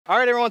All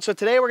right, everyone, so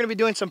today we're going to be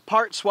doing some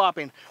part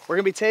swapping. We're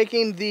going to be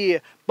taking the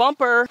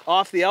bumper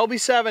off the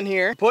LB7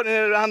 here, putting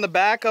it on the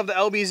back of the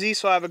LBZ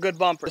so I have a good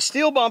bumper. The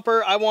steel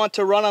bumper I want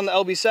to run on the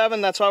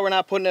LB7, that's why we're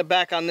not putting it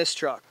back on this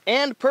truck.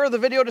 And per the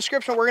video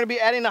description, we're going to be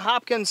adding a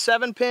Hopkins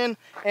 7-pin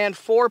and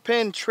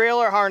 4-pin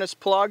trailer harness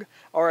plug,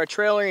 or a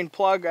trailering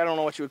plug, I don't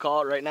know what you would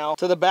call it right now,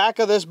 to the back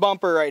of this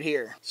bumper right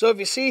here. So if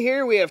you see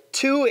here, we have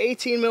two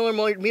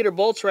 18mm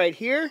bolts right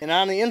here, and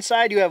on the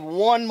inside you have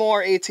one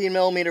more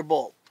 18mm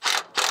bolt.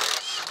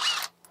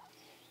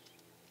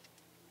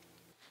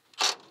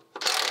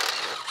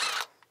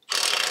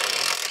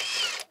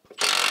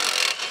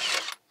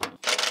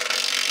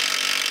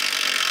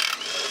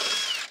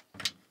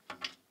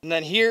 And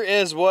then here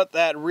is what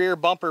that rear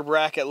bumper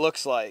bracket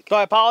looks like. So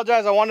I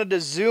apologize, I wanted to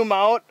zoom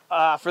out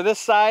for this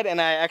side and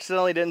I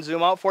accidentally didn't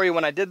zoom out for you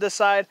when I did this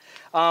side.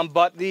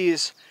 But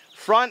this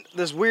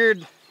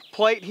weird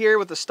plate here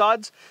with the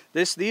studs,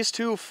 these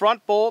two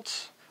front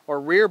bolts,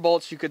 or rear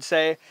bolts you could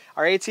say,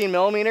 are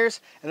 18mm.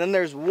 And then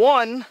there's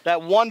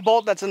that one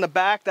bolt that's in the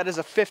back that is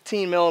a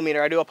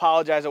 15mm. I do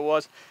apologize, I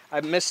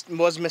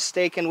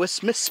misspoken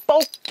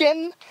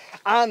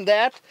on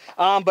that.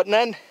 But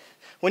then,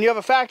 when you have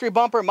a factory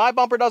bumper, my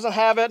bumper doesn't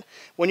have it.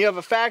 When you have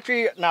a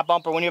factory,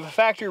 when you have a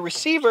factory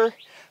receiver,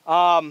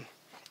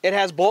 it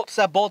has bolts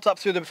that bolt up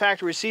through the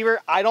factory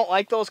receiver. I don't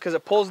like those because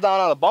it pulls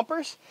down on the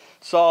bumpers.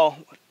 So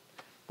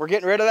we're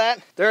getting rid of that.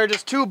 There are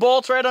just two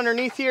bolts right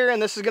underneath here,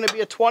 and this is gonna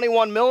be a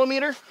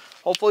 21mm.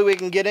 Hopefully we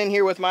can get in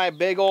here with my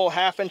big old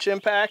 1/2-inch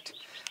impact.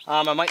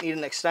 I might need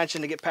an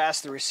extension to get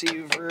past the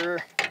receiver.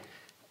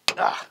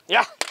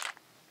 Yeah,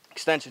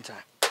 extension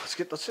time.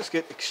 Let's just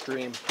get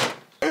extreme.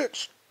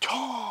 It's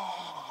time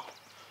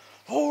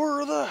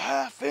for the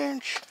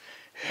 1/2-inch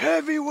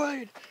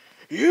heavyweight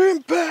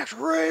impact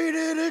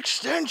rated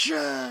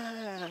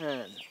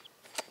extension.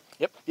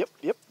 Yep.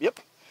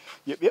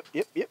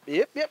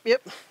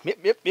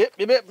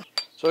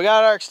 So we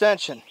got our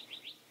extension.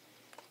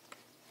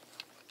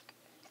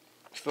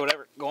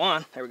 Whatever, go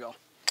on. There we go. All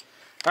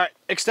right,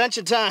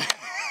 extension time.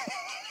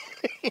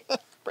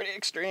 Pretty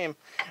extreme.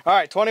 All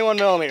right,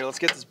 21mm. Let's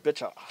get this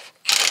bitch off.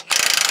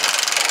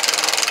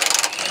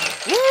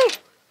 Woo!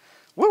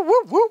 Whoop,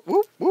 whoop, whoop,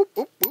 whoop, whoop,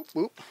 whoop, whoop,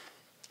 whoop.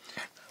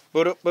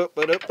 Boop, boop,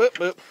 boop, boop, boop,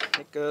 boop.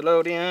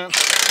 Nickelodeon.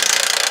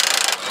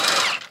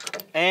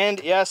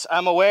 And yes,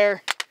 I'm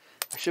aware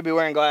I should be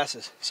wearing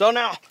glasses. So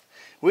now,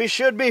 we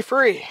should be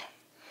free.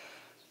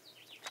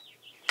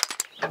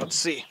 Let's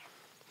see.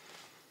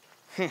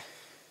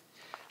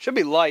 Should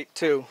be light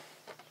too.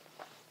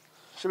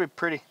 Should be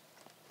pretty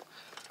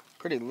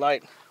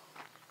light.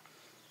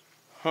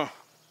 Huh.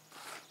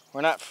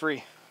 We're not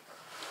free.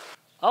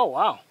 Oh,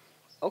 wow.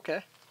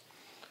 Okay.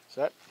 Is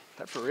that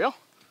for real?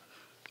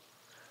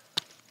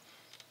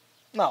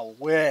 No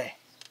way.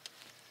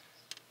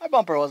 My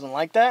bumper wasn't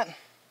like that.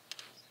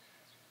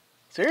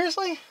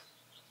 Seriously?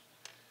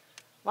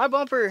 My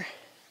bumper,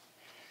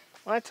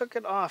 when I took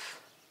it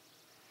off,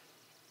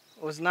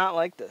 was not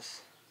like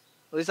this.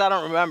 At least I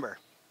don't remember.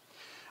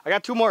 I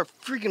got two more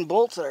freaking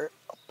bolts that are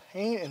a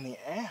pain in the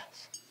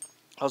ass.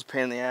 I was a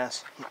pain in the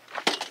ass.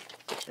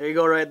 There you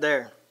go right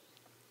there.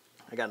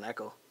 I got an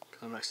echo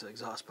because I'm next to the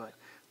exhaust pipe.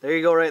 There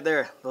you go right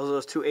there. Those are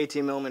those two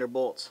 18mm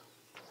bolts.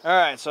 All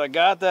right, so I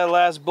got that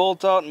last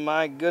bolt out, and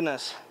my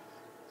goodness.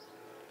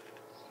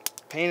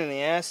 Pain in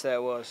the ass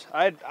that was.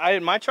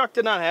 My truck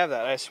did not have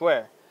that, I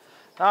swear.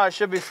 Oh, it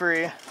should be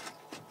free.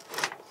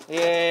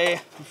 Yay,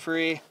 I'm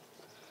free.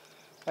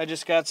 I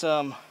just got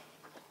some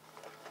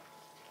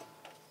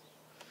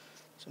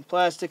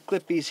plastic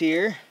clippies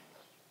here.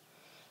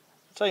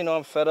 That's how you know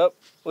I'm fed up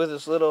with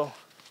this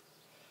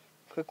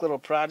quick little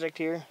project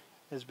here,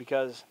 is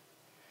because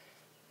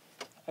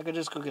I could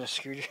just go get a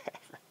screwdriver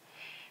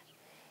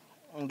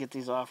and get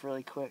these off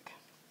really quick.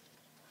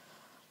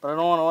 But I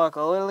don't want to walk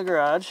all the way to the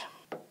garage.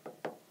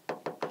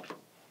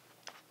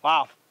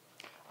 Wow.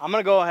 I'm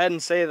going to go ahead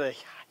and say the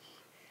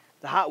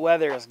hot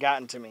weather has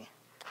gotten to me.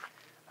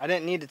 I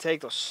didn't need to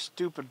take those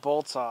stupid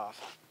bolts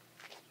off.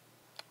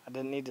 I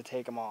didn't need to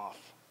take them off.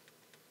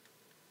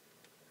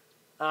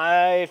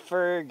 I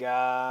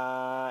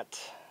forgot.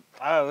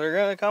 Oh, they're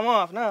going to come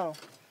off now.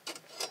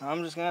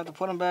 I'm just going to have to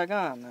put them back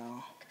on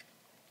now.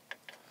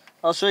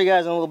 I'll show you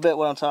guys in a little bit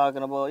what I'm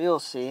talking about. You'll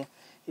see.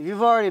 If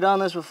you've already done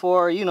this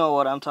before, you know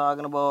what I'm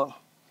talking about.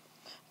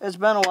 It's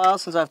been a while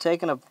since I've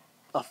taken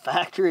a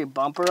factory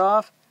bumper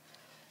off.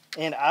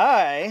 And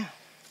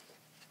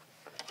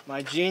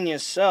my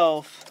genius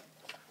self,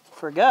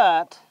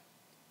 forgot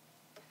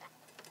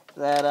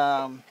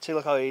that, see,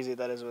 look how easy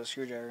that is with a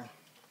screwdriver.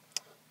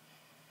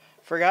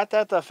 Forgot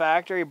that the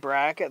factory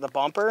bracket, the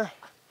bumper,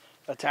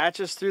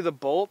 attaches through the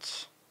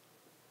bolts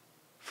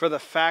for the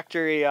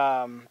factory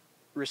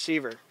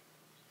receiver.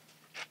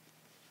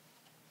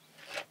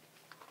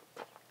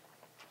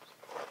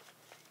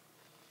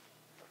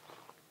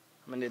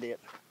 I'm an idiot.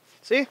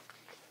 See?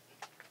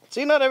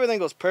 See, not everything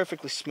goes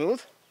perfectly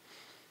smooth.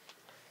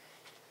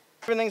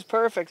 Everything's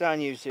perfect on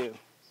YouTube.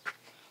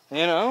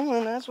 You know,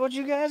 and that's what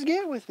you guys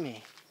get with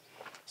me.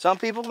 Some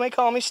people may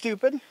call me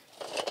stupid.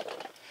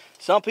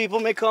 Some people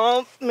may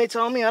tell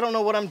me I don't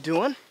know what I'm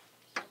doing.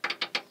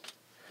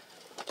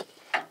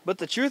 But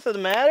the truth of the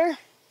matter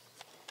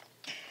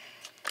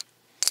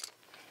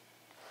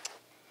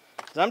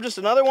is I'm just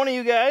another one of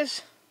you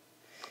guys,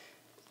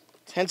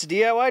 hence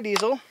DIY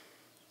Diesel,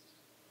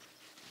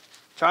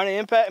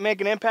 trying to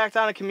make an impact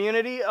on a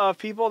community of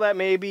people that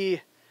may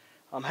be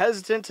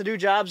hesitant to do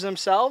jobs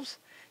themselves.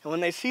 And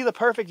when they see the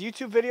perfect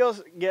YouTube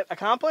videos get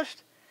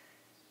accomplished,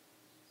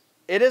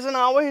 it isn't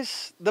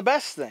always the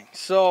best thing.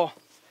 So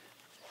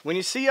when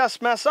you see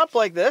us mess up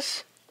like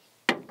this,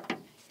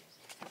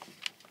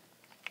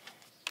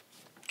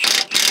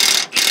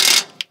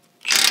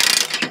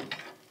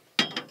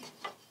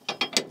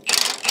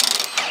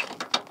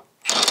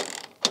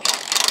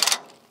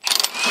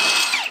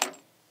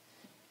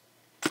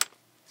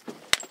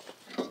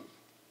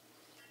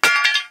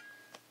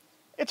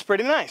 it's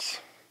pretty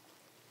nice.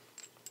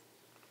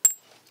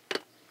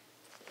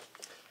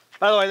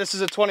 By the way, this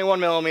is a 21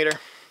 millimeter.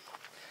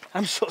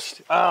 I'm so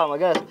oh my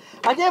gosh.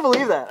 I can't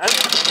believe that.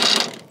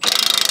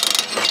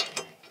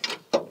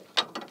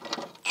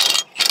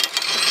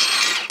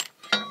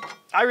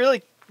 I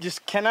really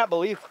just cannot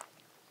believe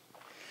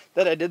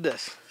that I did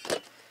this.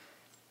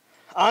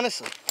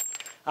 Honestly.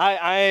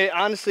 I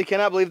honestly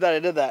cannot believe that I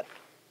did that.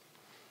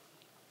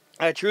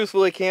 I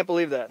truthfully can't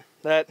believe that.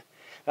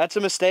 That's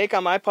a mistake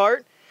on my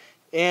part.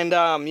 And,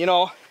 you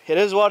know, it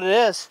is what it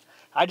is.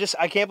 I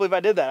can't believe I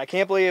did that. I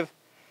can't believe,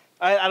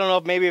 I don't know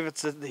if maybe if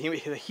it's the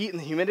heat and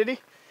the humidity.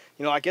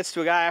 You know, it gets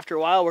to a guy after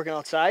a while working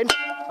outside.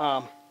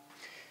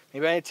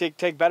 Maybe I need to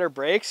take better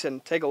breaks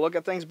and take a look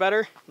at things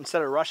better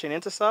instead of rushing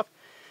into stuff.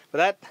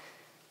 But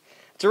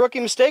it's a rookie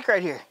mistake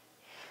right here.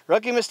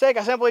 Rookie mistake.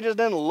 I simply just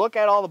didn't look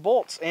at all the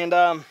bolts. And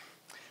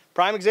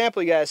prime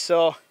example, you guys.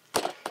 So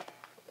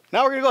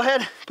now we're going to go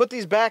ahead and put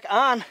these back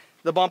on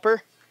the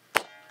bumper.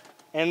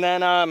 And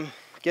then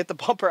get the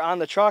bumper on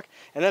the truck,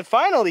 and then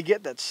finally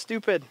get that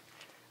stupid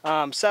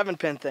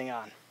 7-pin thing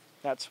on.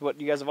 That's what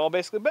you guys have all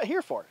basically been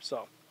here for. So,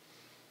 all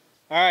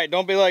right,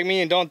 don't be like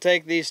me and don't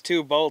take these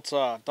 2 bolts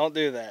off. Don't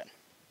do that.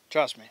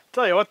 Trust me.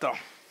 Tell you what though,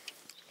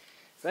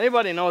 if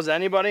anybody knows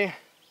anybody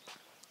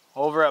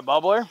over at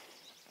Bubbler,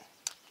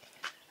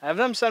 have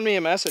them send me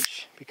a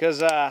message,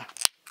 because I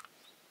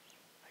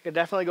could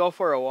definitely go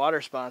for a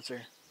water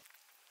sponsor.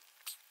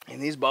 And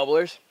these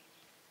bubblers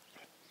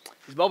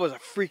are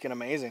freaking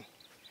amazing.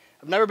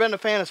 I've never been a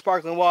fan of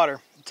sparkling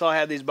water until I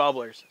had these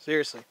bubblers.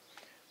 Seriously.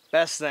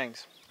 Best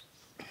things.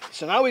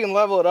 So now we can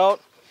level it out.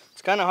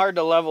 It's kind of hard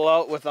to level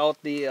out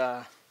without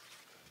the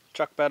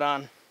truck bed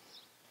on.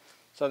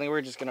 So I think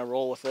we're just going to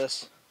roll with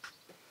this.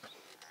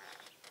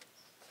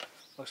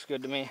 Looks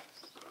good to me.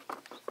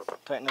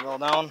 Tighten it all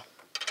down.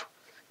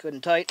 Good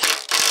and tight.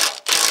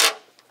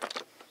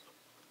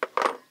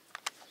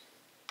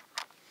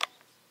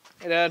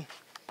 Hey, Dad.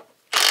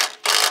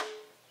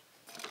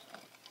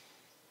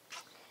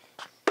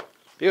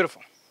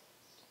 Beautiful.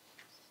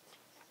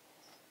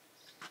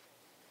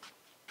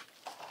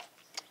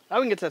 Now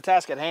we can get to the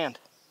task at hand.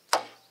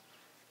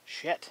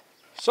 Shit.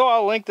 So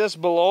I'll link this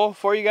below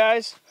for you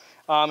guys.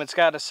 It's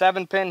got a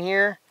 7-pin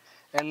here,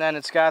 and then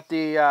it's got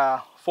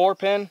the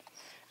 4-pin.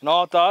 And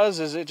all it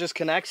does is it just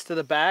connects to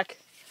the back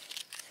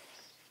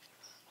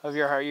of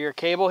your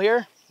cable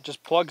here. It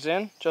just plugs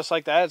in, just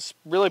like that. It's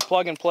really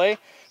plug and play.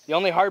 The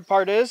only hard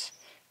part is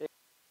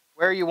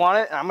where you want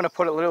it. I'm going to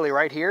put it literally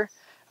right here.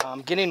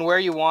 Getting where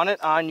you want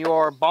it on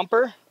your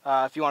bumper.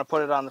 If you want to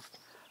put it on the,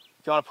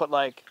 if you want to put,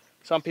 like,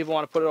 some people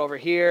want to put it over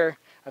here.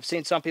 I've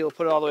seen some people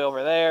put it all the way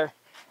over there.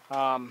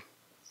 I'm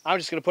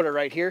just going to put it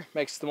right here.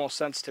 Makes the most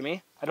sense to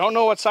me. I don't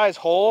know what size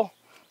hole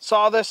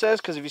saw this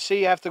is, because if you see,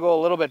 you have to go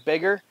a little bit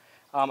bigger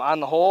on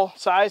the hole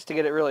size to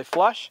get it really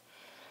flush.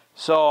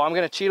 So I'm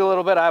going to cheat a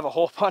little bit. I have a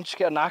hole punch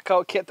kit, a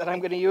knockout kit that I'm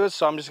going to use.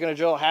 So I'm just going to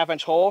drill a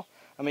 1/2-inch hole.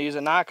 I'm going to use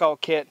a knockout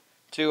kit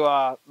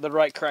to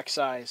the correct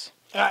size.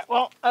 All right,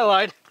 well, I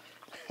lied.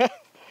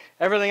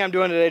 Everything I'm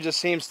doing today just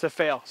seems to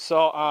fail.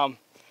 So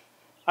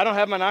I don't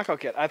have my knockout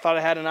kit. I thought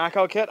I had a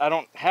knockout kit. I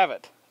don't have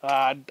it.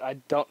 I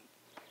don't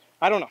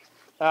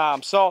know.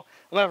 So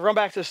I'm gonna run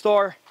back to the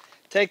store,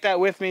 take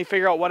that with me,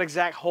 figure out what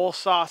exact hole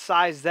saw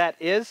size that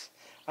is,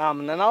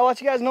 and then I'll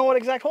let you guys know what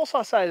exact hole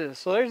saw size is.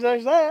 So there's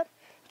that.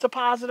 It's a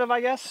positive,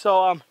 I guess.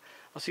 So I'll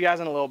see you guys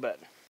in a little bit.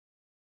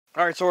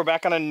 All right, so we're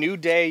back on a new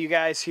day, you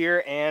guys,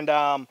 here,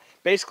 and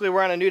basically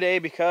we're on a new day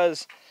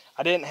because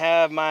I didn't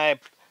have my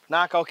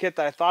knockout kit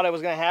that I thought I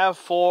was going to have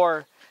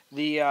for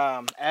the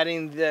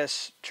adding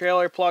this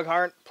trailer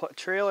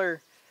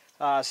 7-pin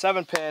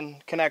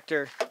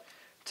connector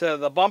to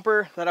the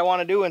bumper that I want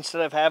to do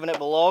instead of having it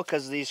below,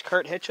 because these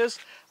Kurt hitches.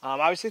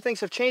 Obviously things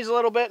have changed a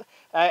little bit.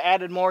 I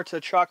added more to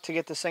the truck to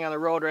get this thing on the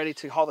road ready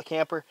to haul the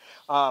camper.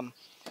 I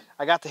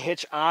got the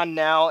hitch on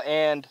now,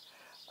 and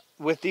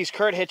with these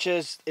Kurt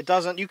hitches, it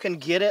doesn't, you can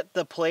get it,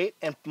 the plate,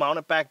 and mount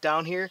it back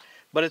down here,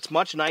 but it's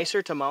much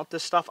nicer to mount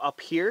this stuff up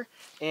here,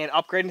 and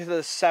upgrading to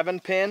the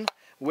 7-pin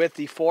with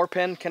the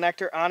 4-pin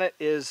connector on it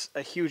is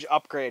a huge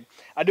upgrade.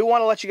 I do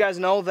want to let you guys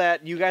know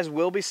that you guys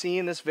will be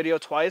seeing this video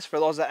twice for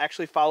those that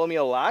actually follow me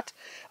a lot.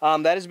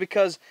 That is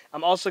because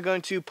I'm also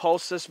going to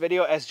post this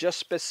video as just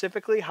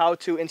specifically how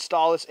to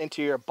install this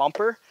into your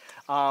bumper.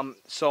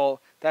 So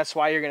that's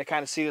why you're going to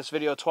kind of see this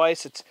video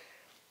twice.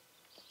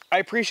 I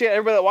appreciate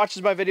everybody that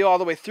watches my video all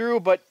the way through,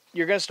 but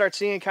you're going to start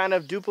seeing kind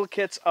of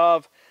duplicates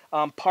of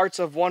parts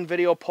of one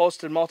video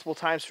posted multiple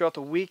times throughout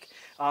the week.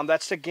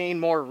 That's to gain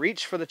more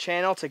reach for the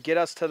channel, to get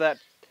us to that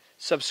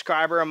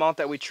subscriber amount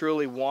that we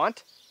truly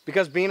want.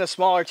 Because being a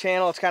smaller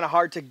channel, it's kind of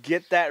hard to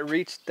get that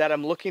reach that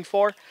I'm looking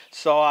for.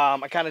 So I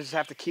kind of just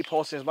have to keep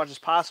posting as much as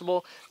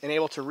possible and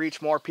able to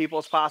reach more people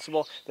as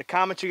possible. The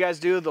comments you guys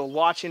do, the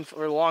watching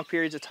for long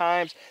periods of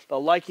times, the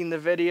liking the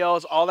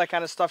videos, all that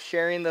kind of stuff,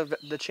 sharing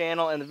the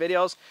channel and the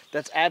videos,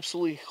 that's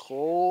absolutely,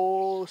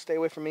 oh, stay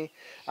away from me.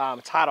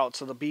 It's hot out,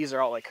 so the bees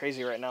are out like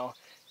crazy right now,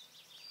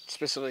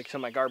 specifically to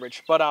my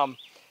garbage. But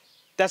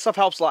that stuff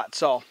helps a lot,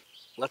 so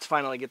let's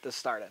finally get this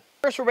started.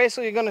 First, we're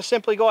basically going to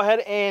simply go ahead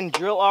and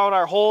drill out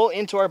our hole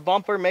into our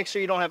bumper. Make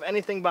sure you don't have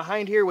anything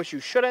behind here, which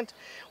you shouldn't.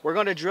 We're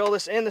going to drill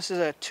this in. This is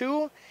a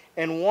 2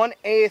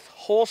 1/8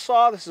 hole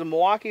saw. This is a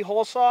Milwaukee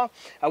hole saw.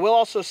 I will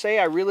also say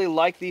I really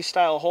like these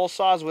style hole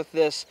saws with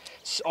this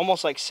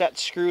almost like set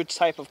screw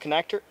type of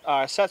connector,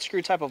 set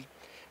screw type of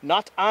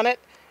nut on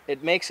it.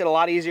 It makes it a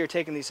lot easier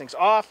taking these things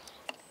off.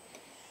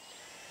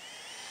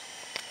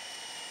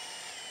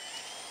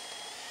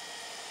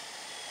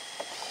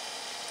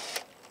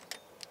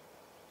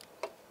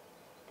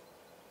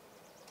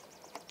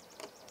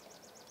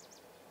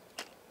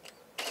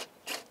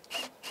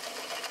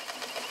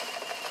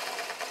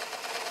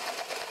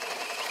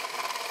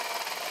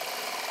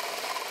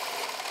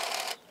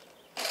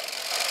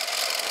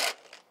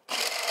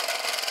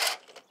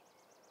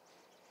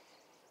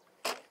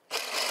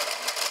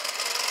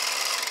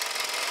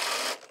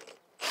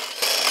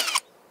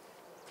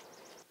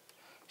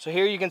 So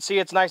here you can see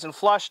it's nice and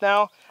flush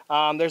now.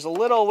 There's a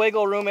little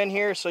wiggle room in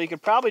here, so you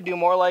could probably do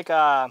more like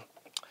a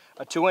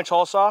 2-inch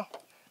hole saw,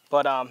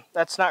 but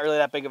that's not really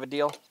that big of a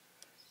deal.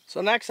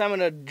 So next I'm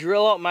going to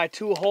drill out my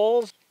 2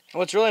 holes. And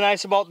what's really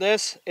nice about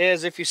this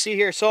is if you see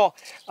here, so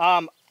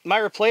my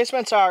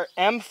replacements are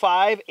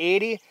M5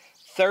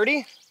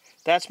 80/30.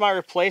 That's my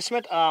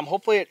replacement.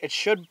 Hopefully it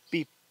should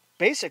be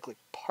basically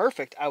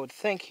perfect, I would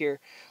think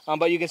here.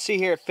 But you can see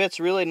here it fits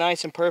really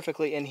nice and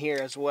perfectly in here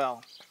as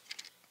well.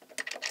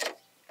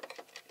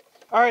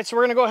 Alright, so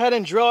we're going to go ahead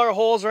and drill our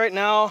holes right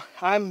now.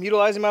 I'm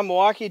utilizing my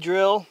Milwaukee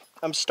drill.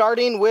 I'm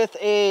starting with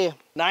a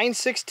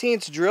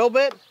 9/16 drill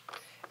bit,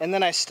 and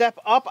then I step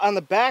up on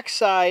the back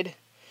side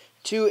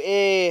to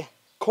a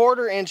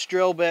 1/4 inch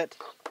drill bit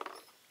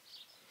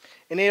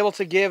and able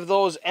to give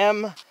those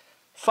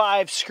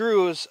M5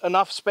 screws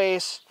enough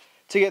space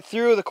to get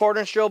through. The 1/4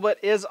 inch drill bit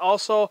is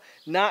also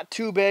not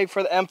too big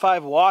for the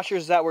M5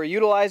 washers that we're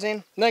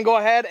utilizing. And then go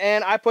ahead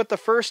and I put the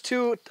first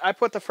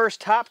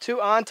top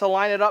 2 on to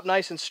line it up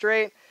nice and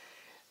straight,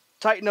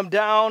 tighten them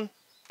down,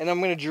 and I'm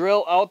going to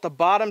drill out the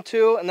bottom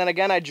 2, and then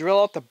again I drill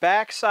out the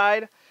back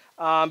side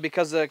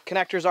because the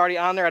connector is already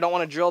on there. I don't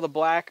want to drill the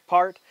black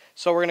part,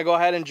 so we're going to go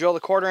ahead and drill the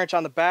 1/4 inch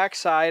on the back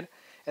side,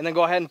 and then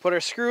go ahead and put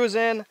our screws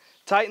in,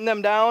 tighten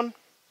them down.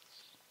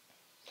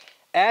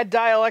 Add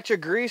dielectric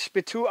grease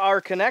to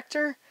our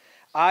connector.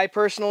 I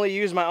personally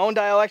use my own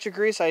dielectric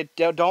grease. I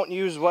don't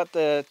use what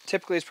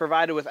typically is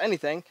provided with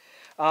anything.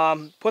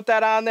 Put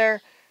that on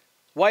there,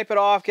 wipe it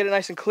off, get it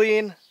nice and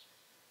clean,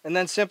 and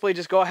then simply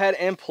just go ahead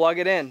and plug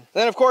it in.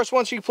 Then of course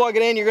once you plug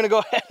it in, you're going to go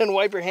ahead and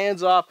wipe your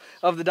hands off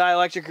of the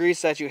dielectric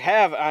grease that you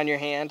have on your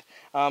hand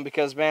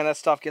because man, that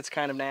stuff gets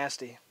kind of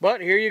nasty. But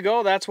here you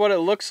go, that's what it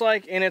looks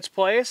like in its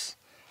place.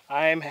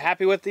 I'm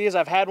happy with these.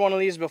 I've had one of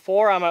these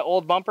before on my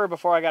old bumper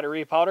before I got it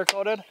repowder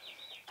coated.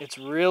 It's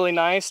really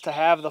nice to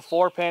have the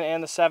 4-pin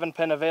and the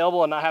 7-pin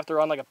available and not have to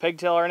run like a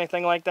pigtail or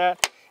anything like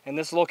that. And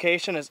this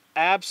location is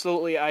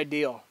absolutely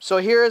ideal. So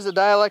here is the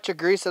dielectric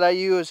grease that I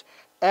use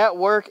at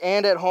work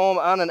and at home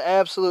on an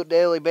absolute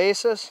daily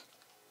basis.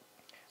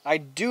 I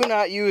do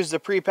not use the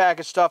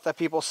prepackaged stuff that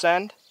people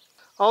send.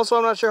 Also,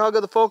 I'm not sure how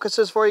good the focus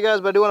is for you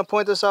guys, but I do want to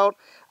point this out.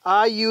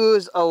 I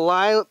use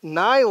a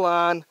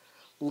nylon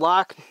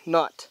lock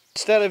nut.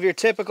 Instead of your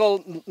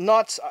typical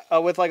nuts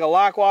with like a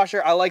lock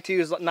washer, I like to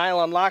use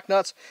nylon lock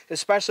nuts,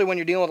 especially when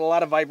you're dealing with a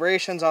lot of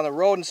vibrations on the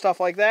road and stuff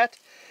like that.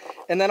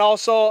 And then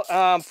also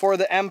for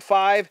the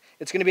M5,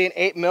 it's going to be an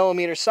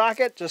 8mm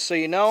socket, just so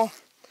you know.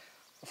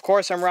 Of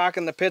course, I'm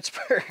rocking the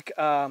Pittsburgh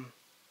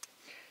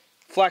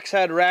flex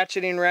head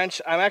ratcheting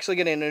wrench. I'm actually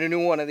getting a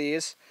new one of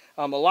these,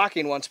 a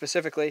locking one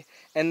specifically,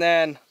 and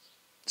then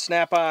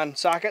snap-on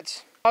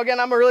sockets.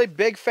 Again, I'm a really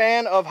big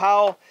fan of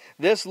how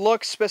this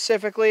looks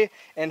specifically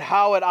and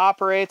how it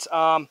operates.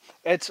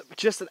 It's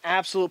just an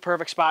absolute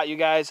perfect spot, you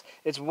guys.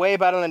 It's way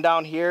better than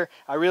down here.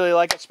 I really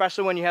like it,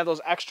 especially when you have those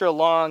extra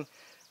long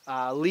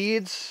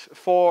leads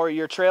for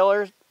your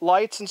trailer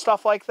lights and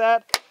stuff like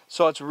that.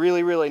 So it's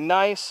really, really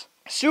nice.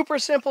 Super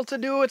simple to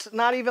do. It's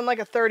not even like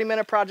a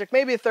 30-minute project.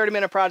 Maybe a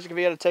 30-minute project if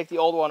you had to take the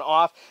old one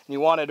off and you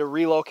wanted to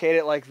relocate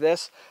it like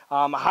this.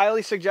 I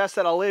highly suggest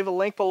that. I'll leave a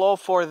link below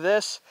for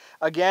this.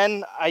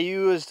 Again, I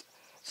used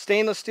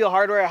stainless steel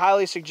hardware. I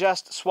highly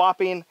suggest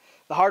swapping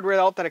the hardware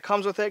out that it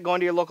comes with it, going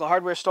to your local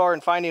hardware store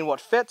and finding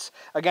what fits.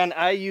 Again,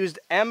 I used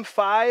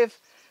M5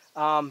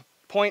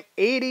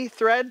 .80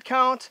 thread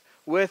count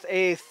with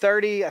a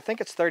 30, I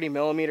think it's 30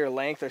 millimeter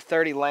length, or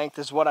 30 length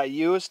is what I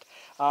used.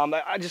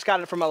 I just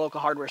got it from my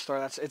local hardware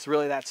store. It's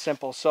really that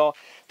simple. So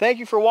thank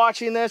you for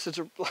watching this. It's,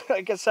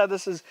 like I said,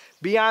 this is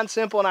beyond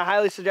simple, and I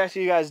highly suggest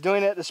you guys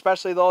doing it,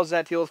 especially those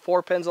that deal with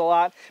 4 pins a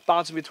lot,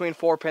 bouncing between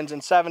 4 pins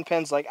and 7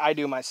 pins like I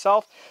do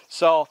myself.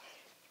 So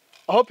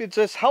I hope it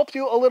just helped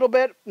you a little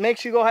bit. Make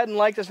sure you go ahead and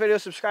like this video,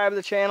 subscribe to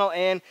the channel,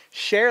 and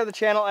share the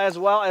channel as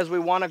well, as we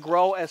want to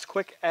grow as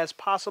quick as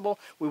possible.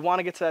 We want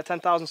to get to that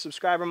 10,000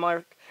 subscriber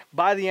mark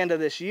by the end of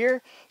this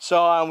year.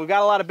 So we've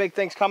got a lot of big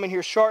things coming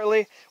here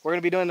shortly. We're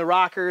going to be doing the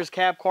rockers,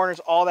 cab corners,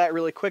 all that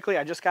really quickly.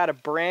 I just got a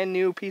brand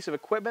new piece of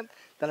equipment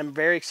that I'm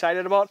very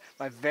excited about.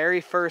 My very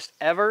first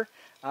ever.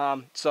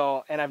 And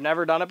I've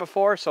never done it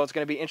before, so it's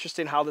going to be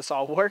interesting how this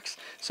all works.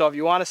 So if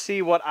you want to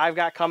see what I've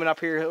got coming up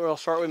here real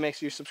shortly, make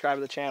sure you subscribe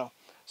to the channel.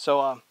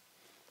 So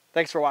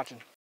thanks for watching.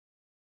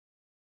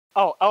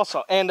 Oh,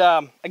 also, and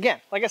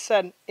again, like I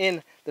said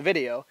in the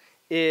video,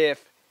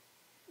 if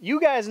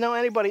you guys know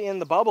anybody in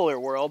the bubbler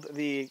world,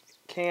 the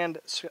canned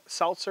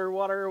seltzer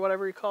water or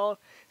whatever you call it,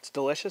 it's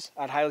delicious.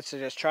 I'd highly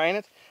suggest trying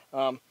it.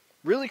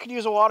 Really could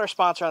use a water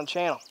sponsor on the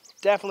channel.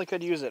 Definitely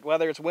could use it,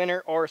 whether it's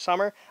winter or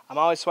summer. I'm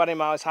always sweating,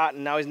 I'm always hot,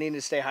 and always needing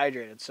to stay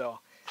hydrated. So,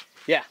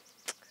 yeah,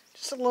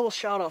 just a little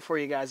shout out for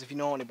you guys if you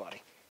know anybody.